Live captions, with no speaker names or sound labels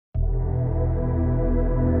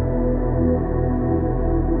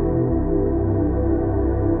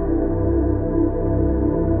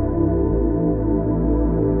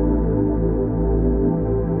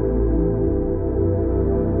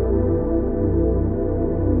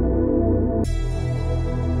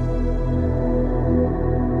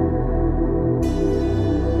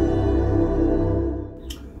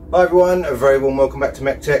Hi everyone, a very warm welcome back to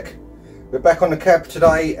MEC-TEC. We're back on the cab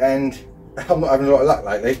today and I'm not having a lot of luck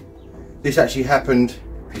lately. This actually happened,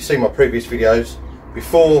 if you've seen my previous videos,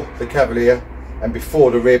 before the Cavalier and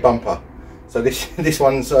before the rear bumper. So this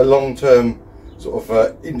one's a long-term sort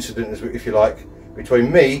of incident, if you like,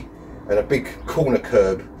 between me and a big corner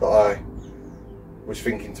curb that I was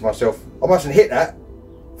thinking to myself, I mustn't hit that.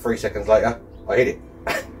 3 seconds later, I hit it.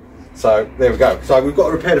 So there we go. So we've got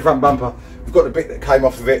to repair the front bumper. We've got the bit that came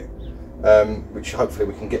off of it, which hopefully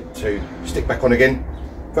we can get to stick back on again.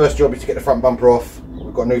 First job is to get the front bumper off.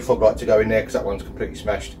 We've got a new fog light to go in there because that one's completely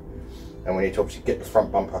smashed. And we need to obviously get the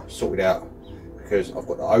front bumper sorted out because I've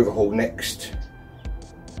got the overhaul next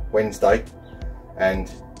Wednesday and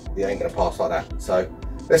it ain't going to pass like that. So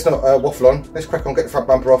let's not waffle on. Let's crack on, get the front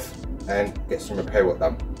bumper off and get some repair work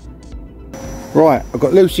done. Right, I've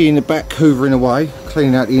got Lucy in the back hoovering away,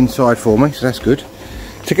 cleaning out the inside for me, so that's good.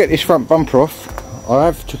 To get this front bumper off, I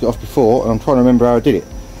have took it off before and I'm trying to remember how I did it.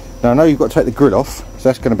 Now I know you've got to take the grill off, so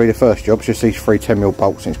that's going to be the first job. It's just these three 10mm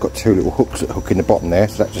bolts and it's got two little hooks that hook in the bottom there,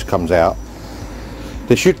 so that just comes out.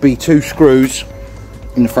 There should be two screws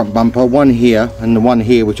in the front bumper, one here and the one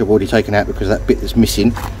here which I've already taken out because that bit that's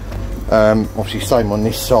missing. Obviously same on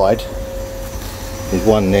this side. There's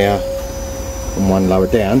one there and one lower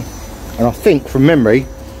down. And I think from memory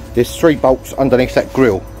there's 3 bolts underneath that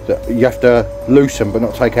grill that you have to loosen but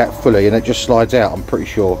not take out fully, and it just slides out, I'm pretty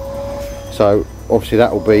sure. So obviously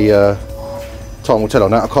that will be time will tell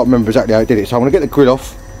on that. I can't remember exactly how I did it, so I'm going to get the grill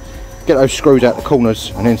off, get those screws out the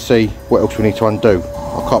corners and then see what else we need to undo.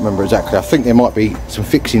 I can't remember exactly. I think there might be some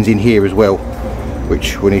fixings in here as well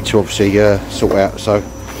which we need to obviously sort out. So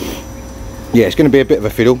yeah, it's going to be a bit of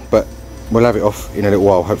a fiddle, but we'll have it off in a little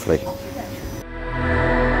while hopefully.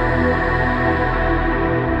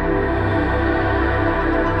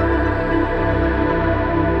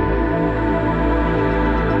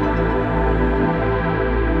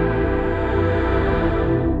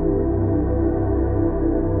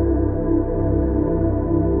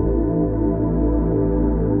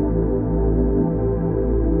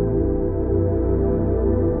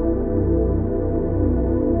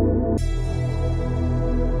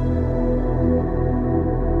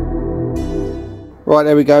 Right,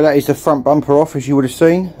 there we go, that is the front bumper off, as you would have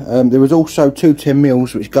seen. There was also two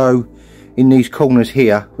 10mm which go in these corners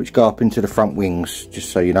here, which go up into the front wings, just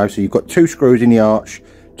so you know. So you've got 2 screws in the arch,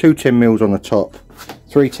 2 10mm on the top,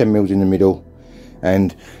 3 10mm in the middle,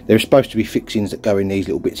 and there's supposed to be fixings that go in these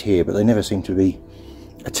little bits here, but they never seem to be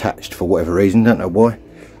attached for whatever reason, don't know why.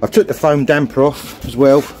 I've took the foam damper off as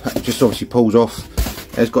well, that just obviously pulls off.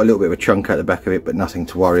 It's got a little bit of a chunk out the back of it, but nothing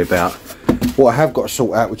to worry about. What I have got to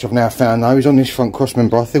sort out, which I've now found though, is on this front cross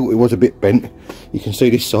member. I thought it was a bit bent. You can see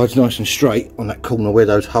this side's nice and straight on that corner where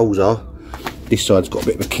those holes are. This side's got a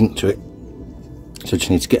bit of a kink to it. So I just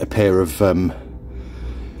need to get a pair of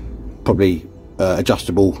probably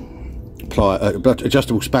adjustable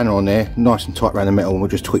spanner on there, nice and tight around the metal, and we'll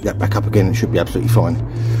just tweak that back up again. It should be absolutely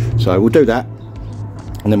fine. So we'll do that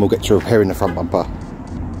and then we'll get to repairing the front bumper.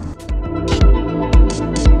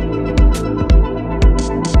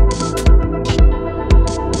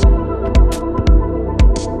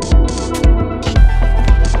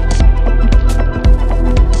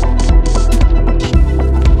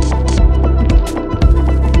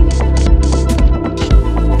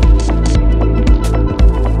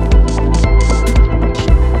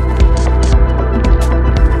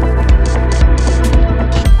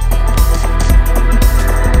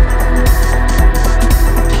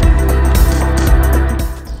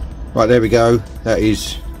 Right, there we go, that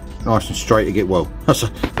is nice and straight to get, well, I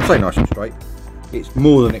say nice and straight. It's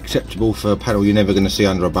more than acceptable for a panel you're never going to see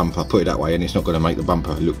under a bumper, put it that way, and it's not going to make the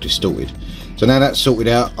bumper look distorted. So now that's sorted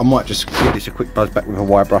out, I might just give this a quick buzz back with a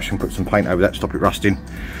wire brush and put some paint over that, stop it rusting.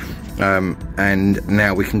 And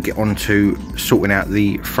now we can get on to sorting out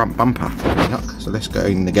the front bumper. So let's go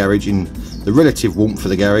in the garage, in the relative warmth of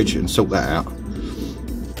the garage, and sort that out.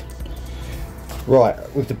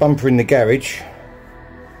 Right, with the bumper in the garage,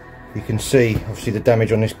 you can see obviously the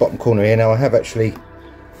damage on this bottom corner here. Now I have actually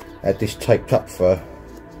had this taped up for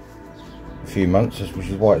a few months, which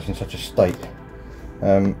is why it's in such a state.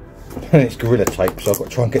 And it's Gorilla Tape, so I've got to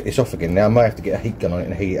try and get this off again. Now I may have to get a heat gun on it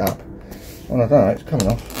and heat it up. Well, I don't know, it's coming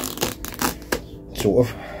off, sort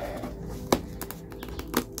of.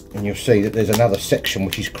 And you'll see that there's another section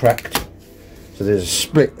which is cracked. So there's a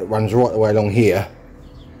split that runs right the way along here.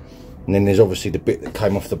 And then there's obviously the bit that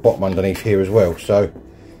came off the bottom underneath here as well. So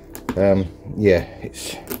yeah,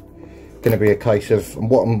 it's going to be a case of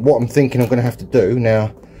what I'm thinking I'm going to have to do.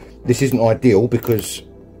 Now this isn't ideal because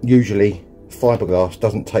usually fiberglass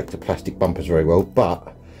doesn't take to plastic bumpers very well,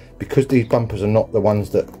 but because these bumpers are not the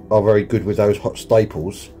ones that are very good with those hot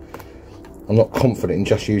staples, I'm not confident in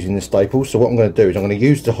just using the staples. So what I'm going to do is I'm going to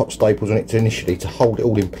use the hot staples on it initially to hold it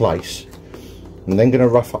all in place. I'm then going to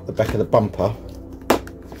rough up the back of the bumper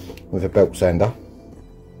with a belt sander,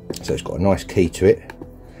 so it's got a nice key to it.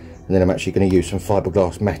 And then I'm actually going to use some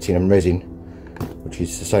fiberglass matting and resin, which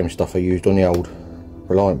is the same stuff I used on the old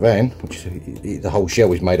Reliant van, which the whole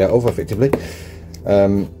shell is made out of effectively.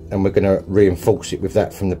 And we're going to reinforce it with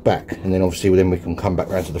that from the back, and then obviously then we can come back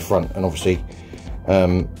around to the front and obviously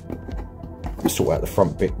sort out the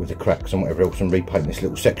front bit with the cracks and whatever else and repaint this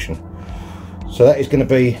little section. So that is going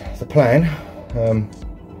to be the plan.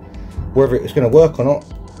 Whether it's going to work or not,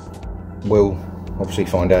 we'll obviously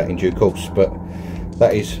find out in due course, but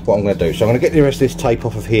that is what I'm going to do. So I'm going to get the rest of this tape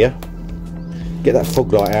off of here, get that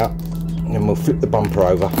fog light out, and then we'll flip the bumper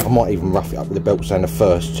over. I might even rough it up with the belt sander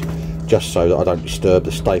first, just so that I don't disturb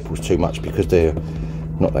the staples too much, because they're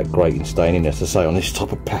not that great in staying in, as I say, on this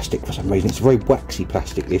type of plastic. For some reason it's very waxy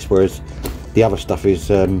plastic, this, whereas the other stuff is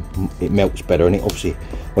it melts better, and it obviously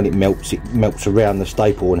when it melts around the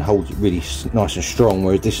staple and holds it really nice and strong,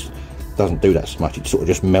 whereas this doesn't do that so much. It sort of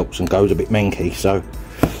just melts and goes a bit manky. So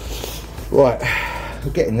right,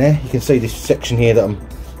 we're getting there. You can see this section here that I'm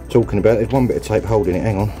talking about, there's one bit of tape holding it.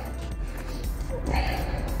 Hang on,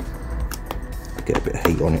 get a bit of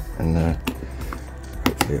heat on it, and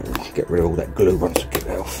hopefully it'll get rid of all that glue once I get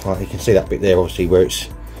that off. Right, you can see that bit there obviously where it's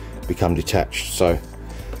become detached, so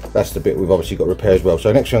that's the bit we've obviously got to repair as well.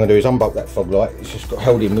 So next thing I'm going to do is unbolt that fog light. It's just got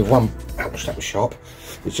held in with one, ouch, that was sharp.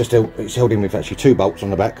 It's held in with actually 2 bolts on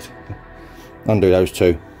the back. Undo those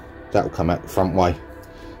 2, that will come out the front way,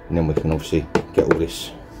 and then we can obviously get all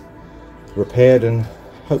this repaired and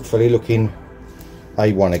hopefully looking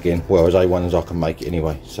A1 again, well, as A1 as I can make it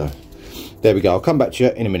anyway. So there we go, I'll come back to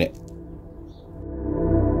you in a minute.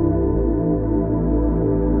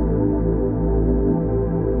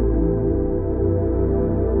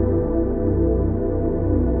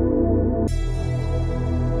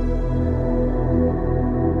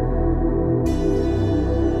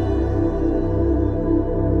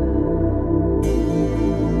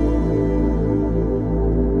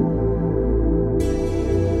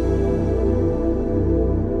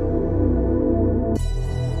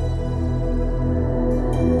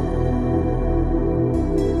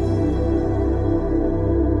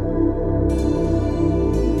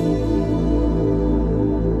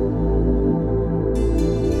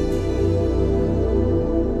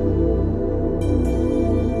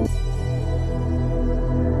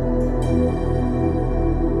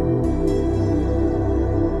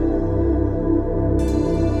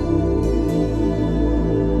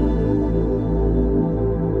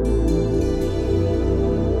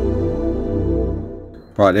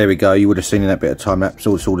 Right, there we go. You would have seen in that bit of time lapse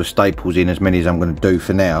all the staples in, as many as I'm going to do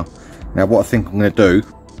for now. Now what I think I'm going to do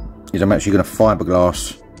is I'm actually going to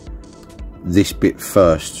fiberglass this bit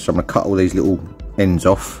first. So I'm going to cut all these little ends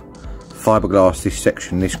off, fiberglass this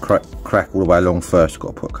section, this crack all the way along first. Got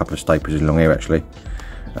to put a couple of staples along here actually,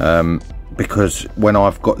 because when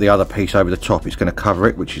I've got the other piece over the top, it's going to cover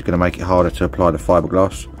it, which is going to make it harder to apply the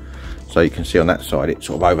fiberglass. So you can see on that side it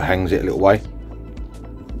sort of overhangs it a little way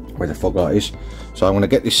where the fog light is. So I'm going to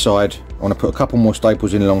get this side, I want to put a couple more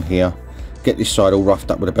staples in along here, get this side all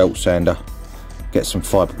roughed up with a belt sander, get some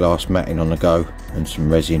fiberglass matting on the go and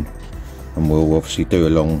some resin, and we'll obviously do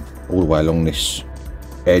all the way along this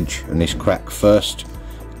edge and this crack first,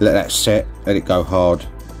 let that set, let it go hard,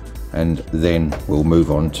 and then we'll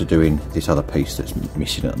move on to doing this other piece that's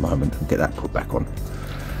missing at the moment and get that put back on.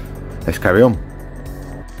 Let's carry on.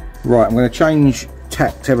 Right, I'm going to change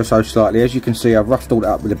tact ever so slightly. As you can see, I've roughed all that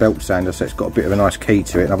up with a belt sander, so it's got a bit of a nice key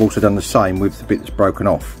to it, and I've also done the same with the bit that's broken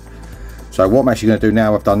off. So what I'm actually going to do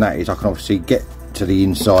now I've done that is I can obviously get to the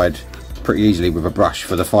inside pretty easily with a brush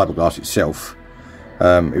for the fiberglass itself.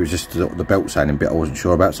 It was just the belt sanding bit I wasn't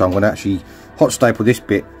sure about, so I'm going to actually hot staple this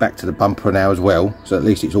bit back to the bumper now as well, so at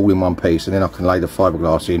least it's all in one piece, and then I can lay the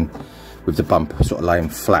fiberglass in with the bumper sort of laying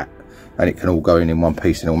flat, and it can all go in one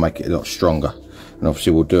piece, and it'll make it a lot stronger. And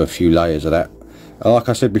obviously we'll do a few layers of that. Like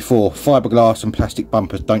I said before, fiberglass and plastic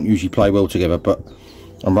bumpers don't usually play well together, but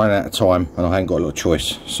I'm running out of time and I haven't got a lot of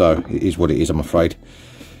choice, so it is what it is, I'm afraid.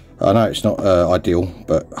 I know it's not ideal,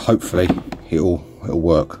 but hopefully it'll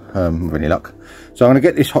work with any luck. So I'm going to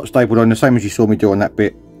get this hot stapled on the same as you saw me do on that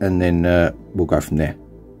bit, and then we'll go from there.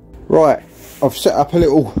 Right, I've set up a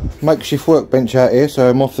little makeshift workbench out here, so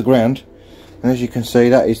I'm off the ground, and as you can see,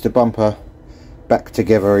 that is the bumper back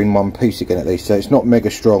together in one piece again at least. So it's not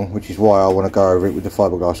mega strong, which is why I want to go over it with the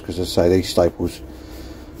fiberglass, because as I say, these staples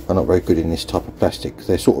are not very good in this type of plastic.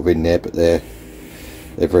 They're sort of in there, but they're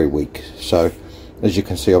very weak. So As you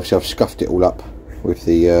can see, obviously I've scuffed it all up with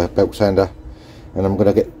the belt sander, and I'm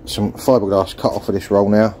going to get some fiberglass cut off of this roll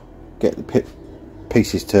now, get the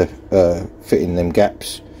pieces to fit in them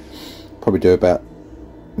gaps. Probably do about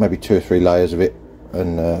maybe 2 or 3 layers of it,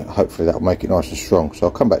 and hopefully that'll make it nice and strong. So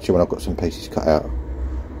I'll come back to you when I've got some pieces cut out.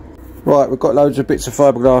 Right, we've got loads of bits of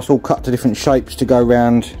fiberglass all cut to different shapes to go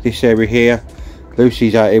around this area here.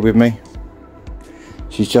 Lucy's out here with me.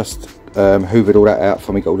 She's just hoovered all that out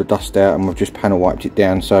for me, got all the dust out, and we've just panel wiped it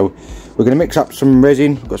down. So we're going to mix up some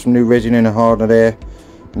resin. We've got some new resin and a hardener there,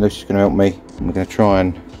 and Lucy's going to help me, and we're going to try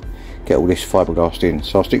and get all this fiberglass in.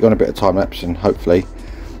 So I'll stick on a bit of time lapse, and hopefully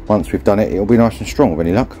once we've done it, it'll be nice and strong with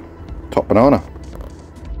any luck. Top banana.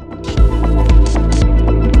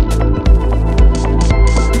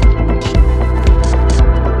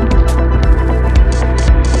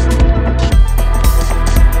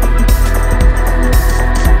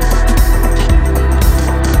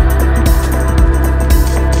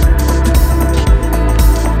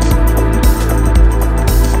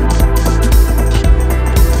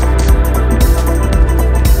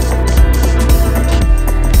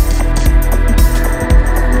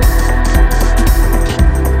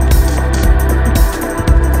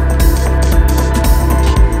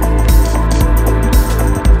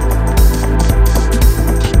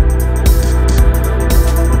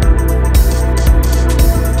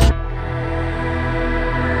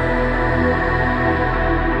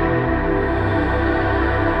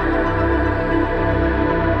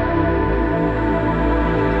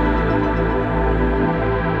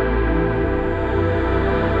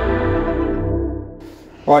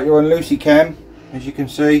 Right, you're on Lucy cam, as you can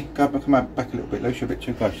see. Come back a little bit, Lucy, a bit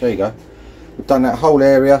too close. There you go. We've done that whole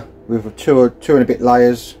area with two and a bit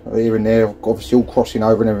layers here and there, obviously all crossing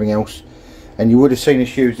over and everything else. And you would have seen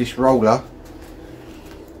us use this roller,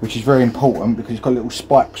 which is very important because it's got little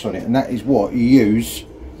spikes on it, and that is what you use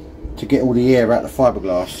to get all the air out of the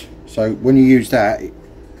fiberglass. So when you use that, it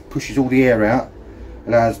pushes all the air out,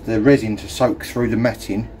 allows the resin to soak through the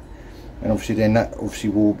matting, and obviously then that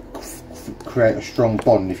obviously will create a strong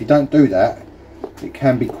bond. If you don't do that, it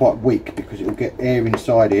can be quite weak because it will get air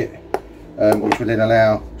inside it, which will then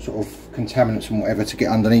allow sort of contaminants and whatever to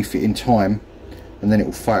get underneath it in time, and then it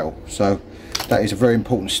will fail. So that is a very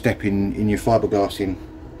important step in your fiberglassing.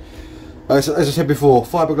 As I said before,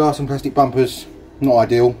 fiberglass and plastic bumpers, not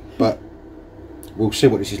ideal, but we'll see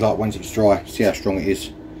what this is like once it's dry, see how strong it is,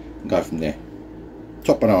 and go from there.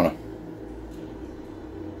 Top banana.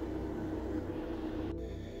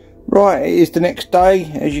 Right, it is the next day.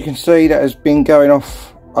 As you can see, that has been going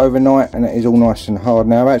off overnight, and it is all nice and hard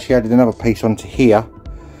now. I've actually added another piece onto here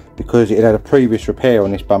because it had a previous repair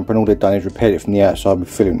on this bumper, and all they've done is repaired it from the outside with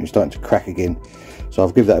filling. It's starting to crack again, so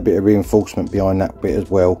I've given that a bit of reinforcement behind that bit as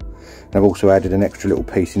well. And I've also added an extra little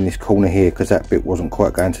piece in this corner here because that bit wasn't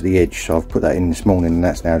quite going to the edge, so I've put that in this morning, and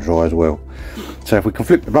that's now dry as well. So if we can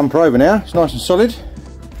flip the bumper over now, it's nice and solid.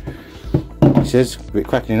 It says a bit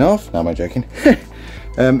cracking in half. No, I'm joking.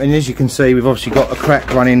 And as you can see, we've obviously got a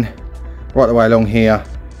crack running right the way along here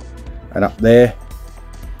and up there,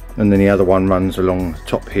 and then the other one runs along the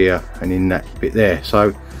top here and in that bit there.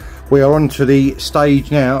 So we are on to the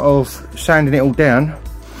stage now of sanding it all down.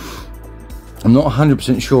 I'm not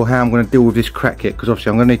 100% sure how I'm going to deal with this crack yet, because obviously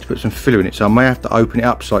I'm going to need to put some filler in it, so I may have to open it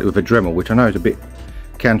up slightly with a Dremel, which I know is a bit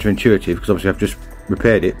counterintuitive because obviously I've just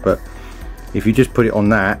repaired it. But if you just put it on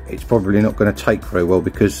that, it's probably not going to take very well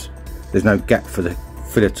because there's no gap for the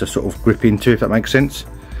filler to sort of grip into, if that makes sense.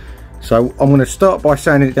 So I'm going to start by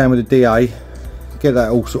sanding it down with a DA, get that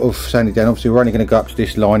all sort of sanded down. Obviously we're only going to go up to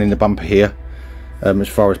this line in the bumper here, as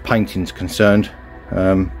far as painting is concerned,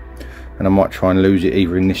 and I might try and lose it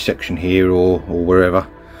either in this section here or wherever.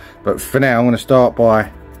 But for now I'm going to start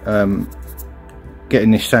by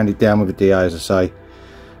getting this sanded down with a DA, as I say,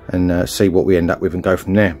 and see what we end up with and go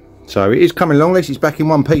from there. So it is coming along. At least it's back in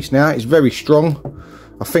one piece now. It's very strong.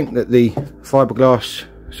 I think that the fiberglass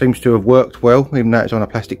seems to have worked well, even though it's on a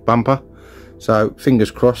plastic bumper. So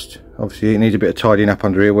fingers crossed. Obviously it needs a bit of tidying up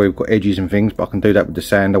under here where we've got edges and things, but I can do that with the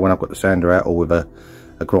sander when I've got the sander out, or with a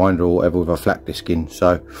grinder or whatever with a flat disc in.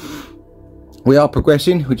 So we are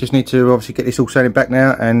progressing. We just need to obviously get this all sanded back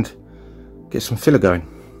now and get some filler going.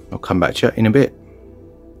 I'll come back to you in a bit.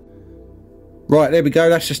 Right, there we go.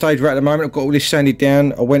 That's the stage we're at the moment. I've got all this sanded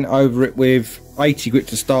down. I went over it with 80 grit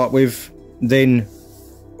to start with, then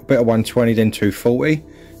a bit of 120, then 240.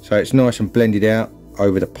 So it's nice and blended out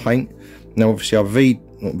over the paint. Now obviously I've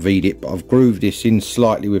not V'd it, but I've grooved this in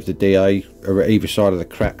slightly with the DA over either side of the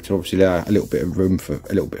crack to obviously allow a little bit of room for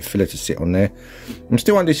a little bit of filler to sit on there. I'm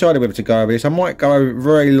still undecided whether to go over this. I might go over it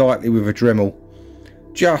very lightly with a Dremel,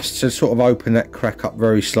 just to sort of open that crack up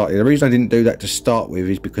very slightly. The reason I didn't do that to start with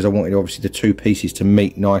is because I wanted obviously the two pieces to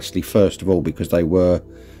meet nicely first of all, because they were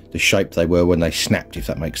the shape they were when they snapped, if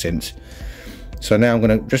that makes sense. So now I'm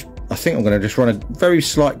going to I think I'm going to just run a very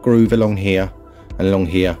slight groove along here and along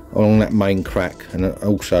here, along that main crack, and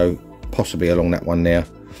also possibly along that one there,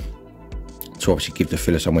 to obviously give the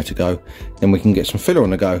filler somewhere to go. Then we can get some filler on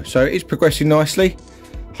the go. So it is progressing nicely.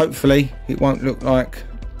 Hopefully it won't look like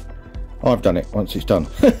I've done it once it's done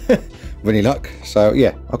with any luck. So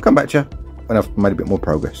yeah, I'll come back to you when I've made a bit more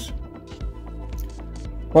progress.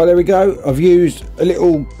 Right, there we go. I've used a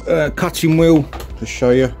little cutting wheel to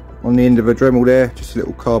show you on the end of a Dremel there, just a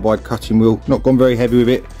little carbide cutting wheel. Not gone very heavy with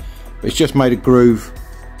it, but it's just made a groove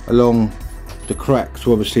along the crack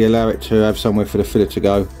to obviously allow it to have somewhere for the filler to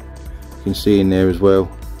go. You can see in there as well.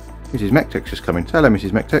 Mrs. MEC-TEC's just coming. Hello,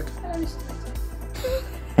 Mrs. MEC-TEC. Hello, Mr.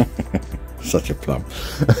 MEC-TEC. Such a plum.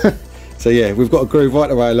 So yeah, we've got a groove right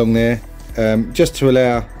the way along there, just to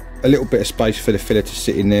allow a little bit of space for the filler to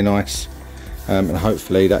sit in there nice, and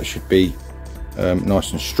hopefully that should be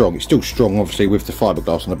nice and strong. It's still strong obviously with the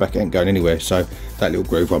fiberglass on the back, it ain't going anywhere, so that little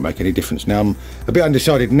groove won't make any difference. Now I'm a bit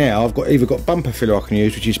undecided now. I've either got bumper filler I can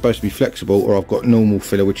use, which is supposed to be flexible, or I've got normal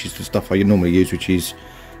filler, which is the stuff I normally use, which is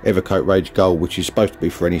Evercoat Rage Gold, which is supposed to be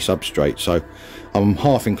for any substrate. So I'm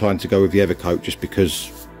half inclined to go with the Evercoat just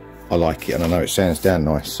because I like it and I know it sands down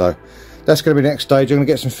nice. So that's going to be the next stage. I'm going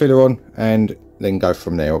to get some filler on and then go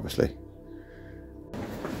from there obviously.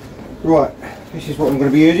 Right, this is what I'm going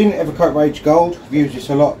to be using, Evercoat Rage Gold. I've used this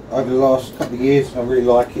a lot over the last couple of years. I really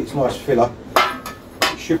like it. It's nice filler.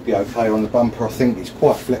 It should be okay on the bumper. I think it's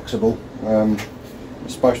quite flexible.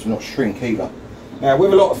 It's supposed to not shrink either. Now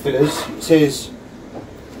with a lot of fillers it says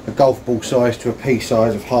a golf ball size to a pea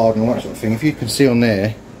size of hard and all that sort of thing. If you can see on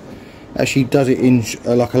there, actually does it in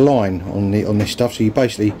like a line on this stuff. So you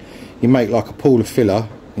basically make like a pool of filler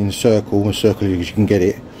in a circle as as you can get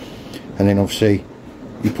it, and then obviously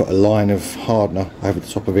you put a line of hardener over the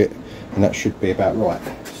top of it, and that should be about right.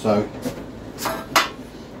 So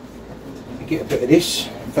you get a bit of this.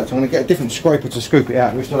 In fact, I'm going to get a different scraper to scoop it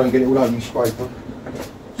out with so I don't get it all over my scraper,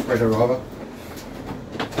 spreader rather.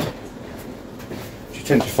 You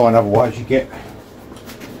tend to find otherwise you get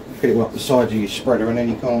it all up the sides of your spreader and then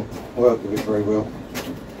you can't work with it very well.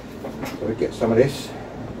 So we get some of this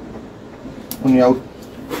on the old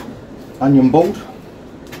onion board.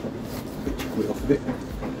 Put it off a bit.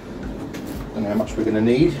 Don't know how much we're going to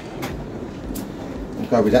need. I'll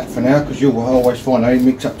go with that for now because you'll always find I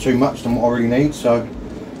mix up too much than what I really need. So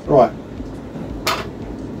right.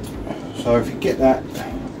 So if you get that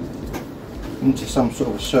into some sort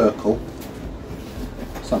of a circle,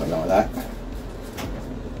 something like that,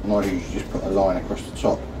 and I usually just put a line across the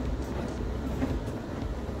top,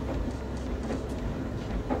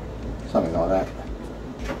 something like that,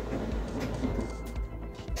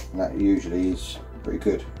 and that usually is pretty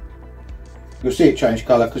good. You'll see it change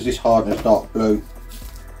colour because this hardener's dark blue.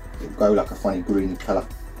 It'll go like a funny greeny colour.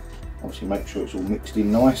 Obviously make sure it's all mixed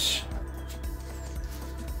in nice.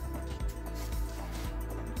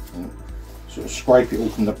 And sort of scrape it all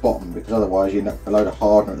from the bottom, because otherwise you end up with a load of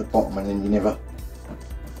hardener at the bottom and then it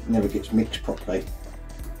never gets mixed properly. So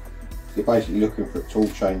you're basically looking for it to all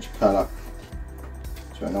change colour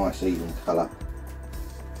to a nice even colour.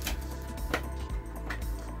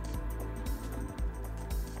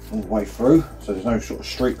 All the way through, so there's no sort of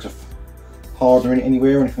streaks of hardener in it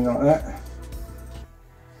anywhere or anything like that.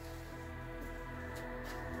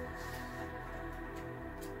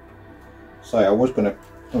 So I was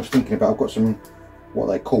thinking about, I've got some what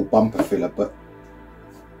they call bumper filler, but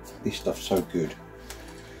this stuff's so good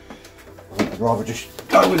I think I'd rather just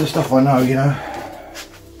go with the stuff I know, you know.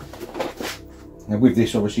 Now with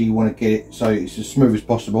this obviously you want to get it so it's as smooth as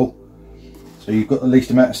possible, so you've got the least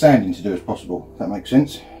amount of sanding to do as possible, if that makes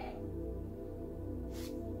sense.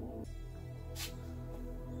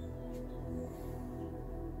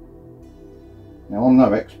 Now I'm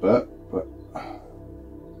no expert, but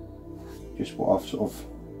just what I've sort of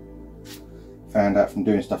found out from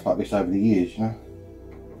doing stuff like this over the years, you know.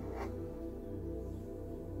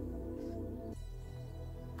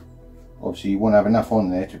 Obviously you want to have enough on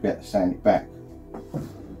there to be able to sand it back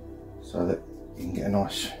so that you can get a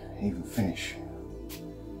nice even finish.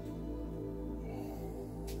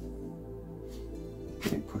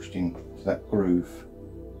 Get it pushed into that groove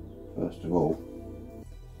first of all,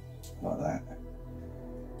 like that.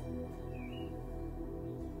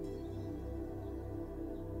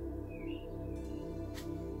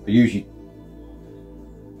 I usually,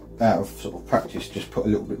 out of sort of practice, just put a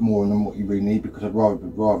little bit more than what you really need, because I'd rather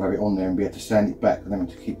have it on there and be able to sand it back than having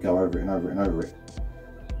to keep go over it and over it and over it.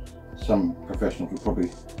 Some professionals will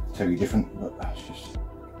probably tell you different, but that's just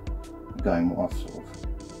again what I've sort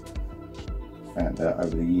of found out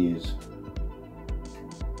over the years.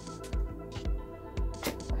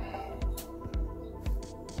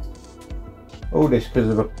 All this because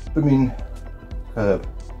of a blooming KERB.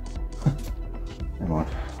 Never mind.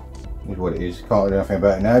 Is what it is. Can't do anything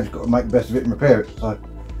about it now. Just got to make the best of it and repair it. So,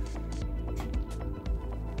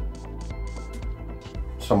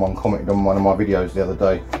 someone commented on one of my videos the other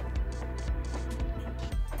day.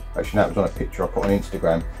 Actually, that was on a picture I put on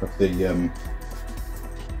Instagram of the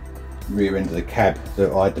rear end of the cab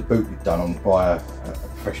that I had the boot done on by a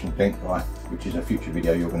professional dent guy, which is a future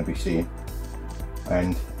video you're going to be seeing.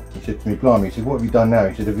 And he said to me, blimey, he said, what have you done now?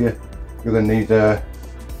 He said, you're going to need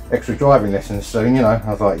extra driving lessons soon, you know.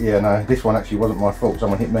 I was like, yeah, no, this one actually wasn't my fault.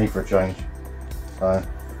 Someone hit me for a change. So,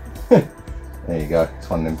 there you go. It's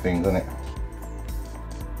one of them things, isn't it?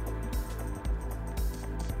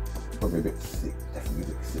 Probably a bit thick, definitely a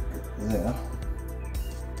bit thick there.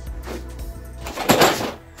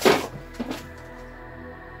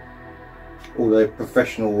 All the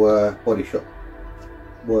professional body shop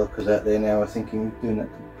workers out there now are thinking you're doing that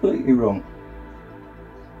completely wrong.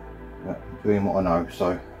 But I'm doing what I know,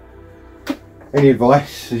 so any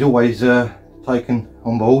advice is always taken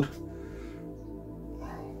on board.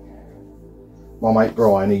 My mate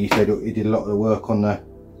Brian, he said he did a lot of the work on the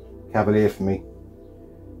Cavalier for me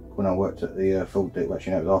when I worked at the Ford dealer.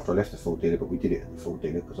 Actually, no, it was after I left the Ford dealer, but we did it at the Ford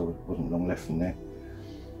dealer because I wasn't long left from there.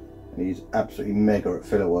 And he's absolutely mega at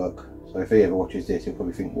filler work. So if he ever watches this, he'll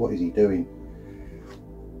probably think, what is he doing?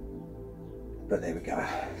 But there we go.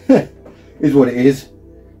 Is what it is.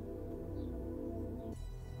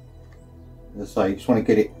 As I say, you just want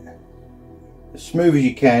to get it as smooth as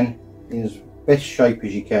you can, in as best shape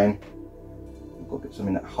as you can. I've got to get some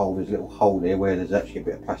in that hole. There's a little hole there where there's actually a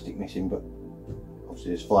bit of plastic missing, but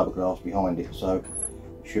obviously there's fiberglass behind it, so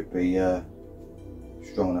it should be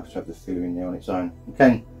strong enough to have the filler in there on its own. You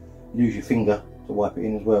can use your finger to wipe it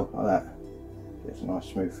in as well, like that. Gets a nice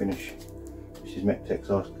smooth finish. This is MEC-TEC's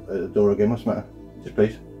at the door again. What's the matter? Just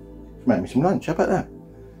please. Just make me some lunch. How about that?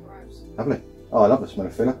 Gross. Lovely. Oh, I love the smell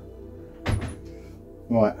of filler.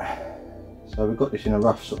 Right, so we've got this in a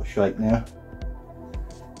rough sort of shape now.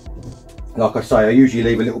 Like I say, I usually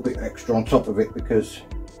leave a little bit extra on top of it because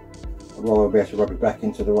I'd rather be able to rub it back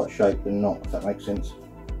into the right shape than not, if that makes sense.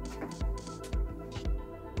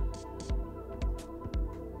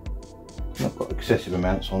 I've got excessive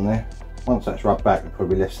amounts on there. Once that's rubbed back, it'll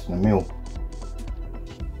probably be less than a mil.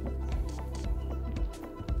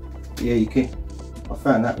 Yeah, you can. I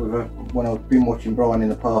found that with when I've been watching Brian in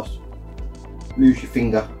the past. Lose your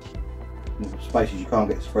finger in spaces you can't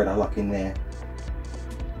get spreader, like in there,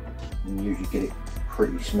 and you usually get it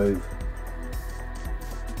pretty smooth.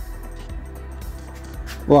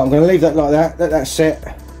 Right, I'm going to leave that like that, let that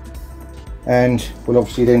set, and we'll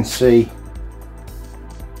obviously then see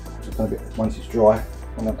once it's dry,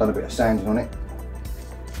 and I've done a bit of sanding on it,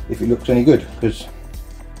 if it looks any good, because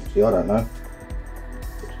obviously I don't know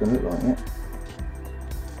what it's going to look like yet.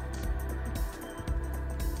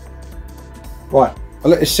 Right,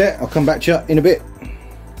 I'll let this set, I'll come back to you in a bit.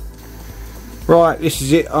 Right, this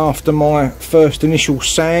is it after my first initial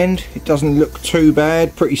sand. It doesn't look too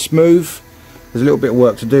bad, pretty smooth. There's a little bit of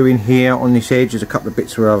work to do in here on this edge. There's a couple of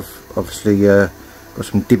bits where I've obviously got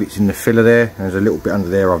some divots in the filler there. And there's a little bit under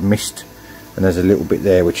there I've missed. And there's a little bit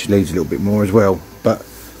there which needs a little bit more as well. But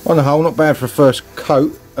on the whole, not bad for a first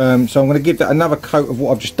coat. So I'm going to give that another coat of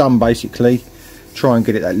what I've just done basically. Try and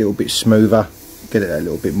get it that little bit smoother. Get it that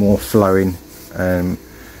little bit more flowing. And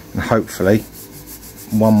hopefully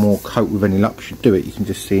one more coat with any luck should do it. You can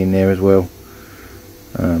just see in there as well,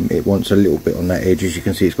 it wants a little bit on that edge. As you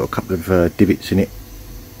can see, it's got a couple of divots in it,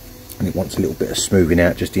 and it wants a little bit of smoothing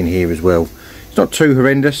out just in here as well. It's not too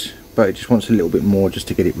horrendous, but it just wants a little bit more just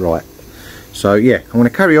to get it right. So yeah, I'm going to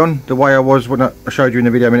carry on the way I was when I showed you in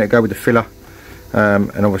the video a minute ago with the filler,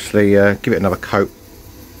 and obviously give it another coat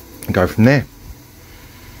and go from there.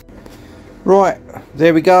 Right,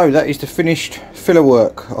 there we go. That is the finished filler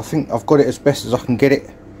work. I think I've got it as best as I can get it.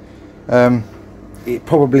 It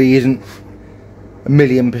probably isn't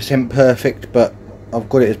 1,000,000% perfect, but I've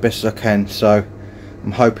got it as best as I can, so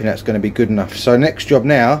I'm hoping that's going to be good enough. So next job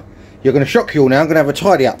now, you're going to shock you all now. I'm going to have a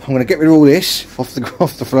tidy up. I'm going to get rid of all this off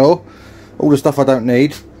the floor, all the stuff I don't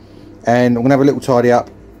need, and I'm going to have a little tidy up,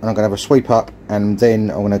 and I'm going to have a sweep up, and then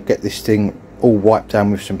I'm going to get this thing all wiped down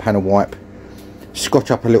with some panel wipe.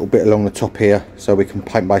 Scotch up a little bit along the top here so we can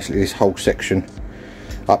paint basically this whole section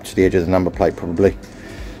up to the edge of the number plate probably,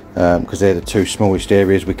 because they're the two smallest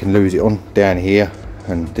areas we can lose it on, down here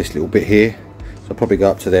and this little bit here. So I'll probably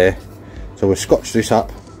go up to there. So we'll scotch this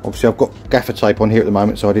up Obviously I've got gaffer tape on here at the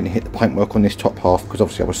moment, so I didn't hit the paintwork on this top half because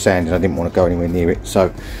obviously I was sanding, I didn't want to go anywhere near it.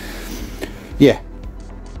 So yeah,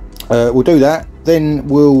 we'll do that, then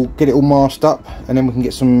we'll get it all masked up, and then we can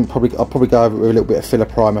get some, I'll probably go over it with a little bit of filler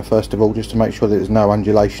primer first of all, just to make sure that there's no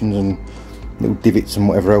undulations and little divots and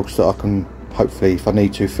whatever else that I can hopefully, if I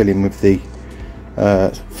need to, fill in with the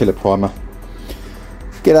filler primer.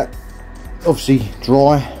 Get that obviously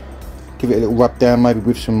dry, give it a little rub down maybe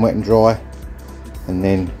with some wet and dry, and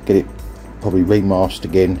then get it probably remasked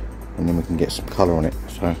again, and then we can get some colour on it.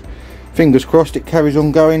 So fingers crossed it carries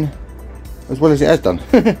on going as well as it has done.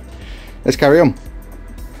 Let's carry on.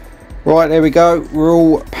 Right, there we go, we're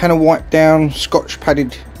all panel wiped down, scotch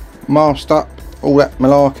padded, masked up, all that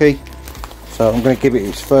malarkey. So I'm going to give it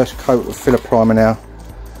its first coat of filler primer now,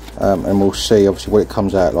 and we'll see obviously what it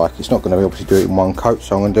comes out like. It's not going to obviously do it in one coat,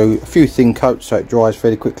 so I'm going to do a few thin coats so it dries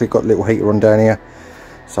fairly quickly. Got a little heater on down here,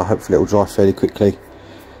 so hopefully it will dry fairly quickly,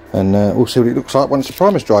 and we'll see what it looks like once the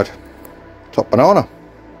primer's dried. Top banana.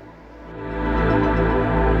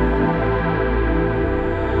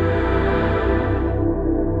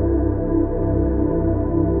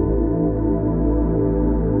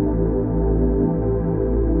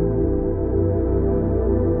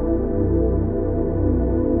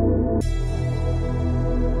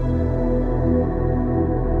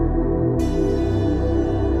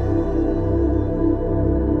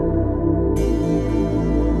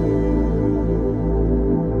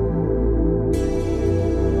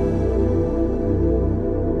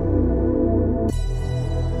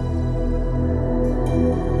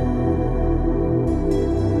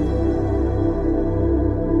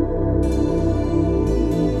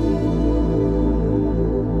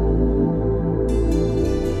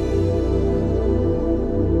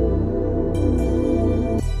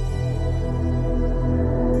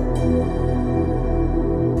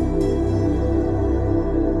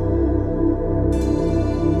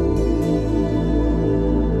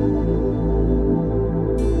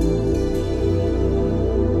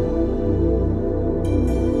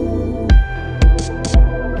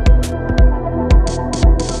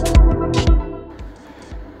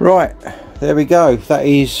 Right, there we go. That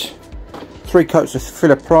is 3 coats of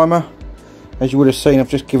filler primer. As you would have seen, I've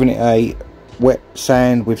just given it a wet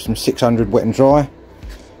sand with some 600 wet and dry.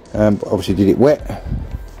 But obviously did it wet,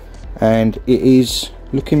 and it is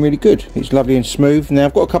looking really good. It's lovely and smooth. Now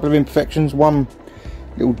I've got a couple of imperfections. One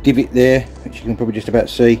little divot there, which you can probably just about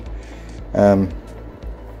see, and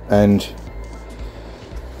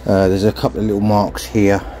there's a couple of little marks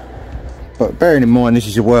here. But bearing in mind this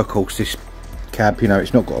is a workhorse, this cab, you know,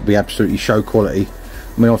 it's not got to be absolutely show quality.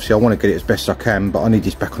 I mean, obviously I want to get it as best as I can, but I need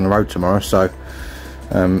this back on the road tomorrow, so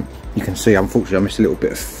you can see unfortunately I missed a little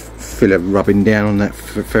bit of filler rubbing down on that,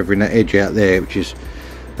 feathering that edge out there, which is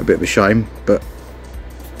a bit of a shame. But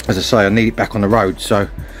as I say, I need it back on the road, so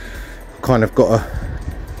I kind of got to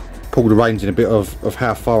pull the reins in a bit of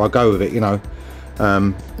how far I go with it, you know.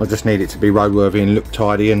 I just need it to be roadworthy and look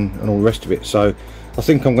tidy and all the rest of it, so I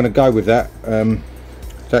think I'm going to go with that.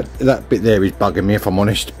 That bit there is bugging me, if I'm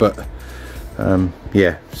honest, but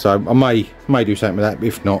yeah, so I may do something with that, but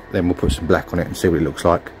if not, then we'll put some black on it and see what it looks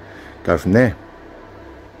like, go from there.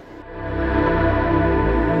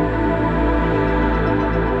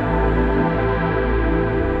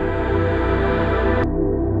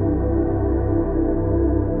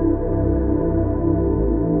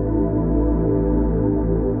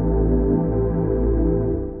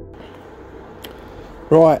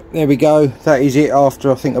 Right, there we go. That is it.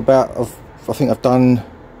 After I think I've done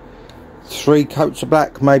 3 coats of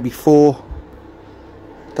black, maybe 4.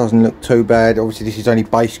 Doesn't look too bad. Obviously this is only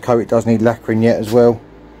base coat, it does need lacquering yet as well,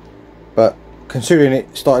 but considering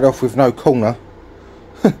it started off with no corner,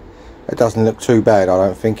 it doesn't look too bad, I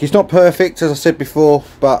don't think. It's not perfect, as I said before,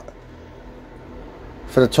 but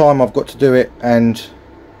for the time I've got to do it, and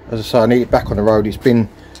as I say, I need it back on the road. It's been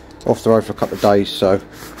off the road for a couple of days, so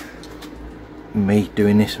me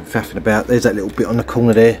doing this and faffing about. There's that little bit on the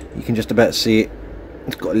corner there, you can just about see it.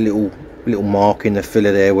 It's got a little mark in the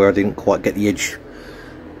filler there where I didn't quite get the edge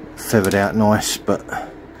feathered out nice, but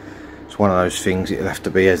it's one of those things, it'll have to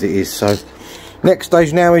be as it is. So next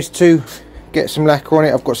stage now is to get some lacquer on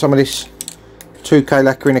it. I've got some of this 2K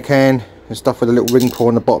lacquer in a can and stuff with a little ring pull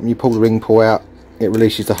on the bottom. You pull the ring pull out, it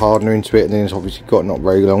releases the hardener into it, and then it's obviously got not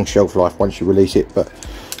very long shelf life once you release it, but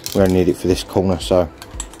we only need it for this corner. So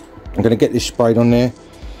I'm going to get this sprayed on there,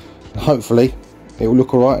 and hopefully it will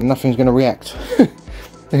look alright and nothing's going to react.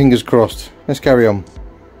 Fingers crossed. Let's carry on.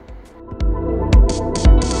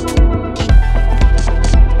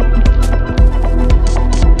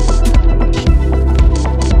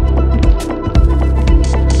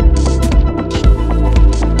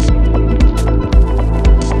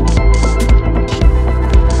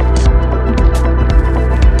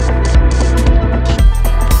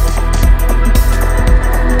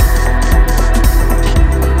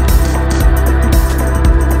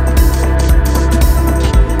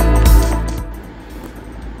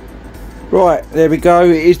 Right, there we go.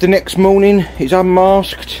 It is the next morning. It's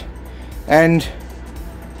unmasked, and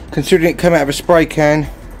considering it came out of a spray can,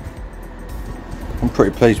 I'm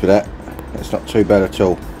pretty pleased with that. That's not too bad at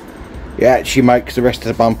all. It actually makes the rest of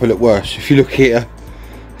the bumper look worse. If you look here,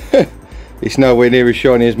 it's nowhere near as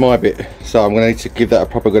shiny as my bit, so I'm going to need to give that a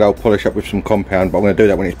proper good old polish up with some compound, but I'm going to do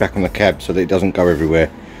that when it's back on the cab so that it doesn't go everywhere.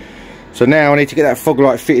 So now I need to get that fog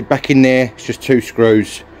light fitted back in there. It's just 2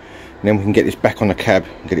 screws, and then we can get this back on the cab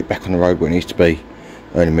and get it back on the road where it needs to be,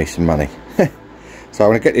 earning me some money. So I'm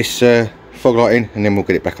going to get this fog light in, and then we'll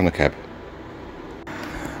get it back on the cab.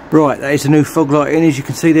 Right, that is the new fog light in, as you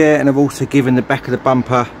can see there, and I've also given the back of the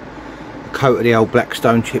bumper a coat of the old black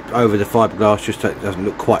stone chip over the fiberglass, just so it doesn't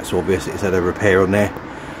look quite so obvious it's had a repair on there.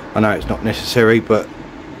 I know it's not necessary, but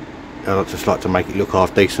I just like to make it look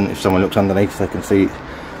half decent. If someone looks underneath, they can see it.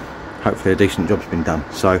 Hopefully a decent job's been done.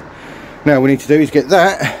 So now all we need to do is get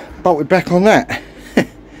that bolted back on that.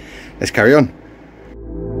 Let's carry on.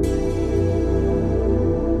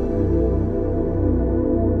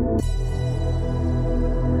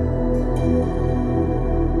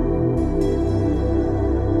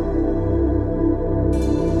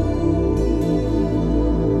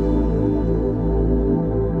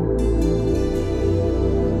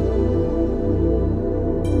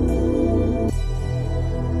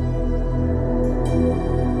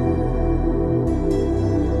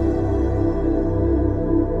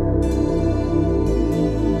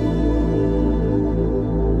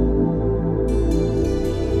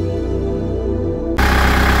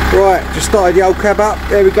 Right, just started the old cab up.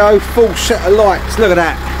 There we go, full set of lights. Look at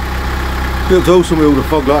that. Looks awesome with all the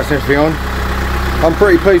fog lights and everything on. I'm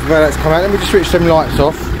pretty pleased with how that's come out. Let me just switch some lights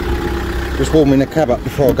off. Just warming the cab up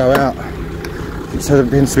before I go out. It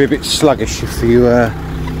tends to be a bit sluggish if you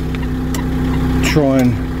try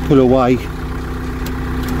and pull away.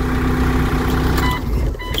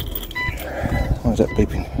 Why is that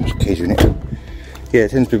beeping? There's keys in it. Yeah,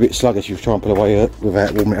 it tends to be a bit sluggish if you try and pull away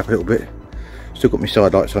without warming it up a little bit. Still got my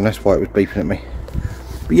side lights on, that's why it was beeping at me.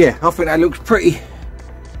 But yeah, I think that looks pretty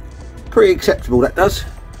acceptable, that does.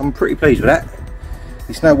 I'm pretty pleased with that.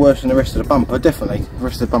 It's no worse than the rest of the bumper, definitely. The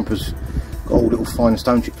rest of the bumper's got all little fine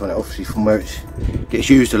stone chips on it, obviously from where it gets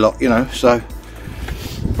used a lot, you know. So,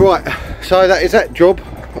 right, so that is that job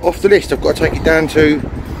off the list. I've got to take it down to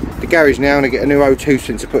the garage now and get a new O2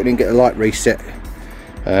 sensor put in and get a light reset.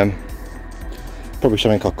 Probably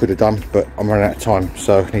something I could have done, but I'm running out of time,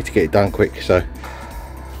 so I need to get it done quick. So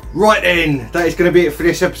right then, that is going to be it for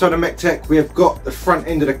this episode of MEC-TEC. We have got the front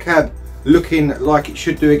end of the cab looking like it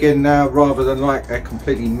should do again now, rather than like a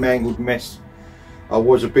completely mangled mess. I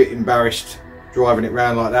was a bit embarrassed driving it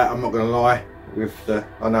around like that, I'm not going to lie. With the,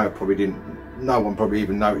 I know it probably didn't, no one probably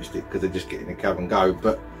even noticed it because they just get in the cab and go,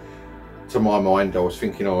 but to my mind I was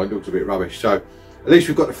thinking, oh, it looks a bit rubbish. So at least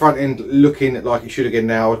we've got the front end looking like it should again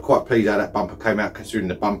now. I was quite pleased how that bumper came out, considering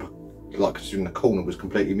the bumper, like considering the corner was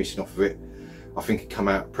completely missing off of it. I think it came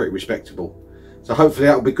out pretty respectable. So hopefully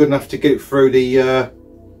that will be good enough to get it through the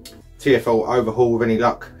TFL overhaul with any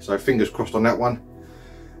luck. So fingers crossed on that one.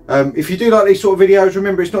 If you do like these sort of videos,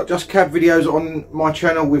 remember it's not just cab videos on my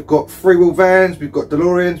channel. We've got 3-wheel vans, we've got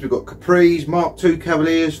DeLoreans, we've got Capris, Mark II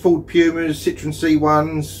Cavaliers, Ford Pumas, Citroen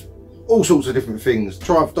C1s, all sorts of different things.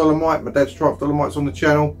 Triumph Dolomite, my dad's Triumph Dolomite's on the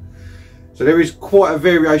channel. So there is quite a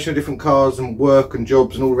variation of different cars and work and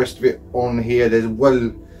jobs and all the rest of it on here. There's well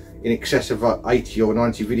in excess of 80 or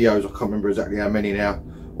 90 videos, I can't remember exactly how many now,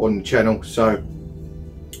 on the channel. So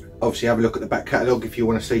obviously have a look at the back catalogue if you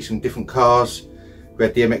want to see some different cars. We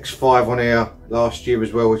had the MX-5 on here last year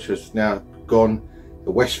as well, which has now gone.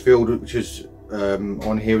 The Westfield, which is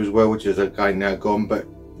on here as well, which is again now gone, but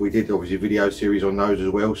we did obviously a video series on those as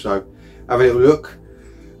well, so have a little look.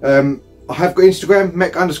 I have got Instagram,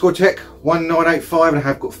 MEC_TEC1985, and I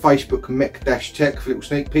have got Facebook, MEC-TEC, for little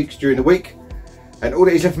sneak peeks during the week. And all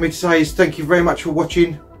that is left for me to say is thank you very much for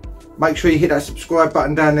watching. Make sure you hit that subscribe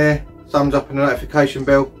button down there, thumbs up and the notification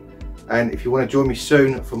bell. And if you want to join me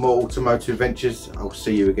soon for more automotive adventures, I'll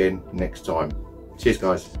see you again next time. Cheers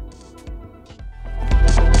guys.